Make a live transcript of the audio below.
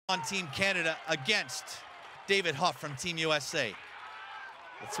On Team Canada against David Huff from Team USA.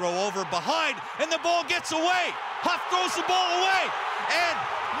 The throw over behind, and the ball gets away. Huff throws the ball away, and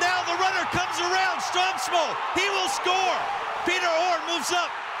now the runner comes around. Stromsmo, he will score. Peter Orr moves up.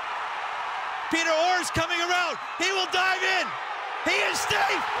 Peter Orr is coming around. He will dive in. He is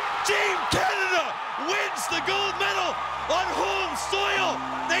safe. Team Canada wins the gold medal on home soil.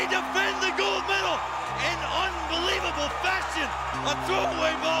 They defend the gold medal in unbelievable fashion. A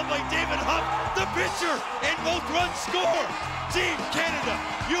throwaway ball by David Huff, the pitcher, and both runs score. Team Canada,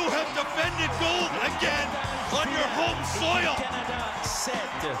 you have defended gold again on your home soil.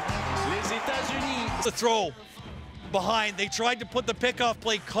 The throw behind. They tried to put the pickoff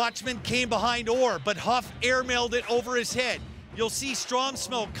play. Kochman came behind Orr, but Huff airmailed it over his head. You'll see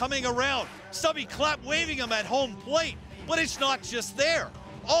Stromsmo coming around. Stubby Clapp waving him at home plate, but it's not just there.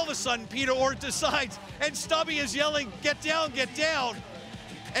 All of a sudden, Peter Orr decides, and Stubby is yelling, get down, get down.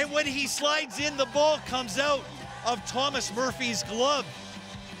 And when he slides in, the ball comes out of Thomas Murphy's glove.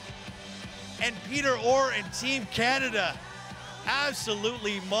 And Peter Orr and Team Canada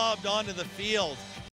absolutely mobbed onto the field.